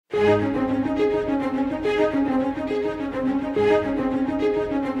The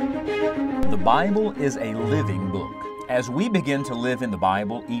Bible is a living book. As we begin to live in the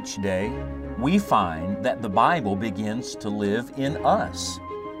Bible each day, we find that the Bible begins to live in us.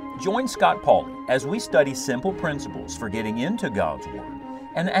 Join Scott Pauley as we study simple principles for getting into God's Word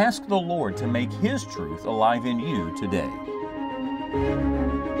and ask the Lord to make His truth alive in you today.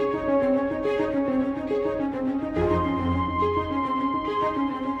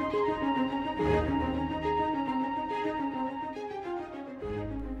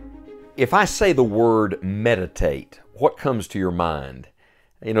 If I say the word meditate, what comes to your mind?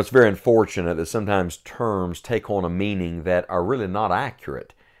 You know, it's very unfortunate that sometimes terms take on a meaning that are really not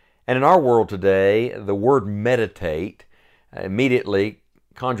accurate. And in our world today, the word meditate immediately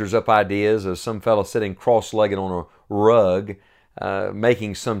conjures up ideas of some fellow sitting cross-legged on a rug,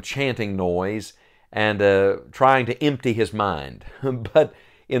 making some chanting noise, and trying to empty his mind. But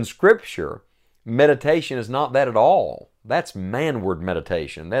in Scripture, meditation is not that at all. That's manward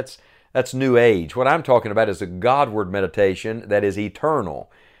meditation. That's New Age. What I'm talking about is a Godward meditation that is eternal.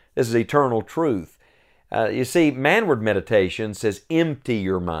 This is eternal truth. You see, manward meditation says empty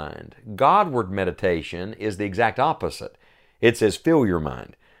your mind. Godward meditation is the exact opposite. It says fill your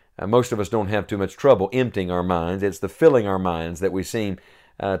mind. Most of us don't have too much trouble emptying our minds. It's the filling our minds that we seem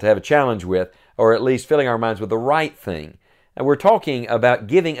to have a challenge with, or at least filling our minds with the right thing. And we're talking about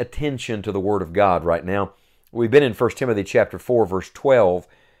giving attention to the Word of God right now. We've been in 1 Timothy chapter 4, verse 12,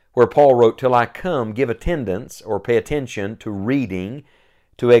 where Paul wrote, "Till I come, give attendance," or pay attention to reading,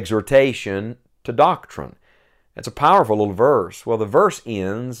 to exhortation, to doctrine. It's a powerful little verse. Well, the verse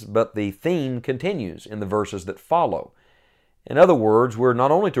ends, but the theme continues in the verses that follow. In other words, we're not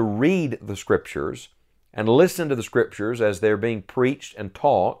only to read the Scriptures and listen to the Scriptures as they're being preached and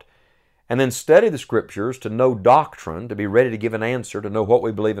taught, and then study the Scriptures to know doctrine, to be ready to give an answer, to know what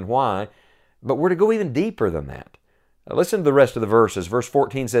we believe and why, but we're to go even deeper than that. Now listen to the rest of the verses. Verse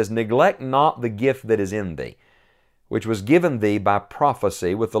 14 says, "Neglect not the gift that is in thee, which was given thee by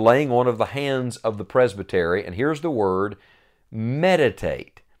prophecy with the laying on of the hands of the presbytery." And here's the word,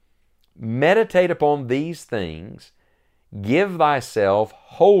 meditate. Meditate upon these things, give thyself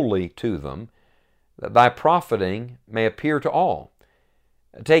wholly to them, that thy profiting may appear to all.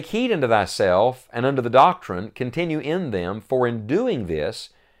 Take heed unto thyself and unto the doctrine, continue in them, for in doing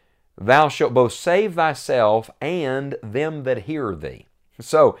this thou shalt both save thyself and them that hear thee.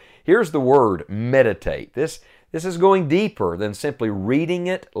 So here's the word, meditate. This is going deeper than simply reading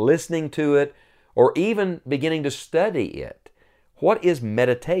it, listening to it, or even beginning to study it. What is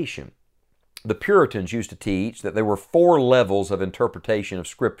meditation? The Puritans used to teach that there were 4 levels of interpretation of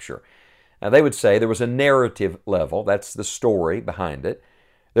Scripture. Now they would say there was a narrative level, that's the story behind it.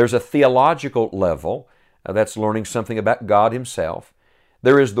 There's a theological level, that's learning something about God Himself.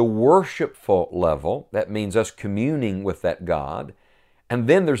 There is the worshipful level, that means us communing with that God. And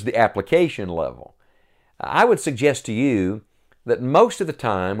then there's the application level. I would suggest to you that most of the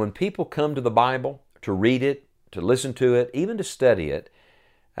time when people come to the Bible to read it, to listen to it, even to study it,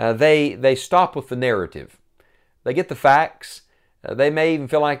 they stop with the narrative. They get the facts. They may even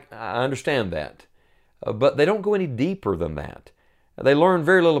feel like, I understand that. But they don't go any deeper than that. They learn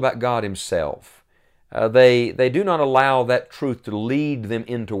very little about God Himself. They do not allow that truth to lead them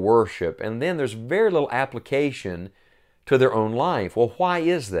into worship, and then there's very little application to their own life. Well, why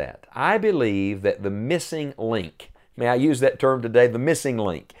is that? I believe that the missing link, may I use that term today, the missing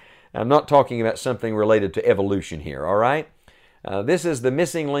link. I'm not talking about something related to evolution here, all right? This is the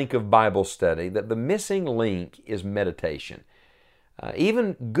missing link of Bible study, that the missing link is meditation.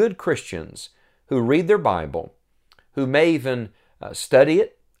 Even good Christians who read their Bible, who may even study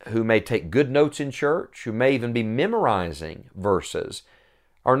it, who may take good notes in church, who may even be memorizing verses,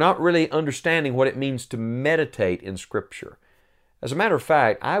 are not really understanding what it means to meditate in Scripture. As a matter of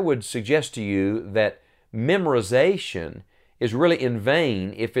fact, I would suggest to you that memorization is really in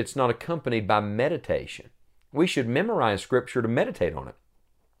vain if it's not accompanied by meditation. We should memorize Scripture to meditate on it.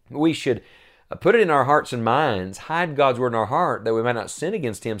 We should put it in our hearts and minds, hide God's Word in our heart that we might not sin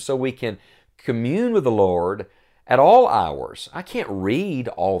against Him, so we can commune with the Lord at all hours. I can't read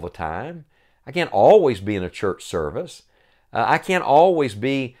all the time. I can't always be in a church service. I can't always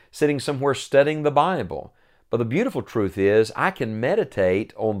be sitting somewhere studying the Bible. But the beautiful truth is I can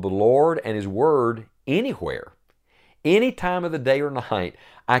meditate on the Lord and His Word anywhere. Any time of the day or night,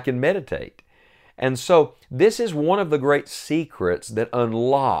 I can meditate. And so this is one of the great secrets that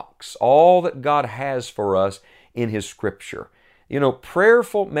unlocks all that God has for us in His Scripture. You know,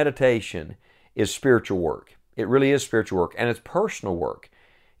 prayerful meditation is spiritual work. It really is spiritual work, and it's personal work.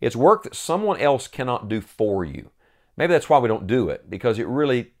 It's work that someone else cannot do for you. Maybe that's why we don't do it, because it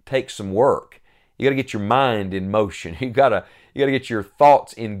really takes some work. You got to get your mind in motion. You got to get your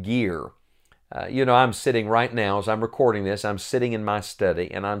thoughts in gear. I'm sitting right now, as I'm recording this, I'm sitting in my study,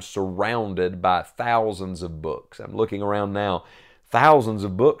 and I'm surrounded by thousands of books. I'm looking around now, thousands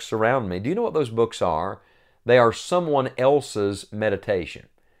of books surround me. Do you know what those books are? They are someone else's meditation.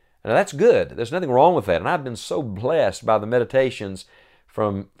 Now that's good. There's nothing wrong with that. And I've been so blessed by the meditations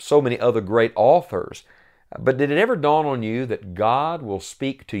from so many other great authors. But did it ever dawn on you that God will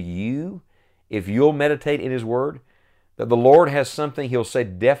speak to you if you'll meditate in His Word? That the Lord has something He'll say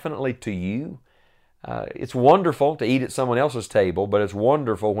definitely to you? It's wonderful to eat at someone else's table, but it's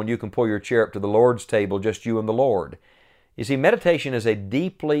wonderful when you can pull your chair up to the Lord's table, just you and the Lord. You see, meditation is a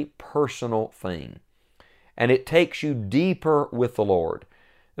deeply personal thing, and it takes you deeper with the Lord.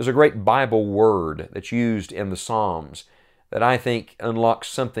 There's a great Bible word that's used in the Psalms that I think unlocks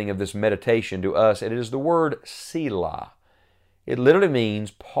something of this meditation to us, and it is the word Selah. It literally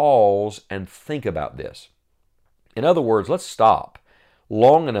means pause and think about this. In other words, let's stop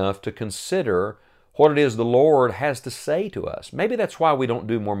long enough to consider what it is the Lord has to say to us. Maybe that's why we don't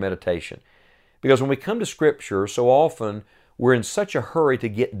do more meditation. Because when we come to Scripture, so often we're in such a hurry to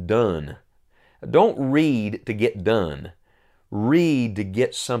get done. Don't read to get done. Read to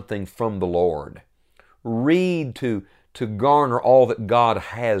get something from the Lord. Read to garner all that God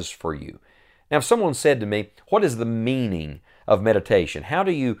has for you. Now, if someone said to me, what is the meaning of meditation? How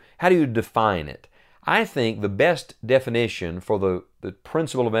do you define it? I think the best definition for the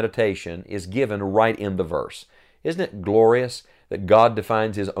principle of meditation is given right in the verse. Isn't it glorious that God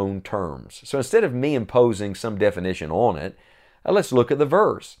defines His own terms? So instead of me imposing some definition on it, let's look at the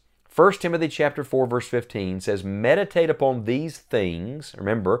verse. 1 Timothy chapter 4, verse 15 says, meditate upon these things.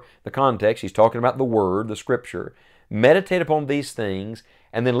 Remember, the context, he's talking about the Word, the Scripture. Meditate upon these things,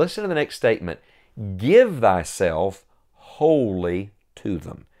 and then listen to the next statement. Give thyself wholly to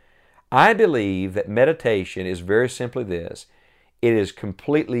them. I believe that meditation is very simply this. It is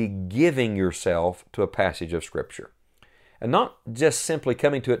completely giving yourself to a passage of Scripture. And not just simply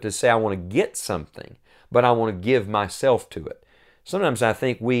coming to it to say, I want to get something, but I want to give myself to it. Sometimes I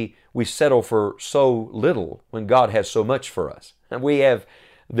think we settle for so little when God has so much for us. And we have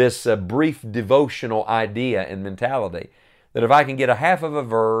this brief devotional idea and mentality that if I can get a half of a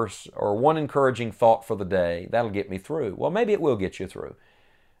verse or one encouraging thought for the day, that'll get me through. Well, maybe it will get you through.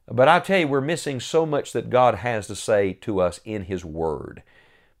 But I tell you, we're missing so much that God has to say to us in His Word.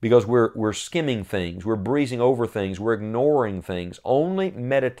 Because we're skimming things, we're breezing over things, we're ignoring things. Only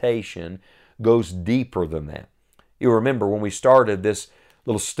meditation goes deeper than that. You remember when we started this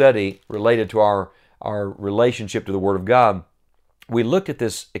little study related to our relationship to the Word of God, we looked at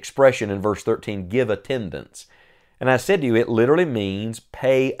this expression in verse 13, give attendance. And I said to you, it literally means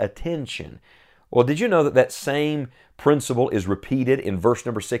pay attention. Well, did you know that same principle is repeated in verse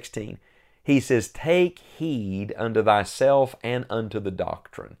number 16? He says, take heed unto thyself and unto the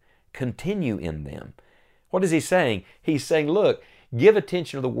doctrine. Continue in them. What is he saying? He's saying, look, give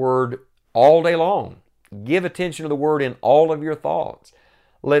attention to the Word all day long. Give attention to the Word in all of your thoughts.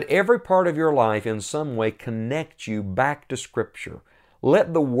 Let every part of your life in some way connect you back to Scripture.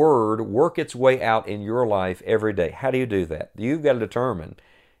 Let the Word work its way out in your life every day. How do you do that? You've got to determine,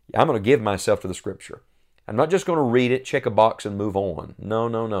 I'm going to give myself to the Scripture. I'm not just going to read it, check a box, and move on. No.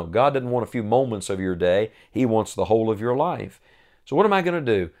 God doesn't want a few moments of your day. He wants the whole of your life. So what am I going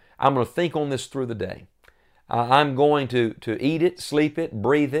to do? I'm going to think on this through the day. I'm going to eat it, sleep it,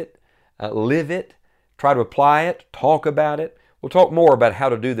 breathe it, live it, try to apply it, talk about it. We'll talk more about how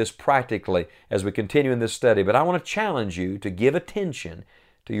to do this practically as we continue in this study, but I want to challenge you to give attention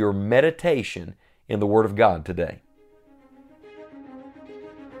to your meditation in the Word of God today.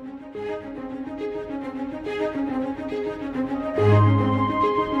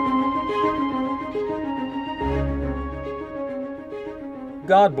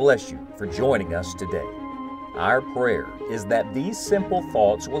 God bless you for joining us today. Our prayer is that these simple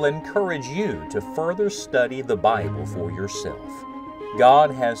thoughts will encourage you to further study the Bible for yourself. God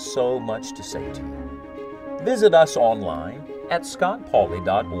has so much to say to you. Visit us online at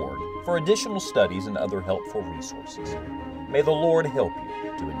scottpauley.org for additional studies and other helpful resources. May the Lord help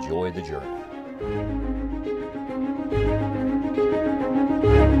you to enjoy the journey.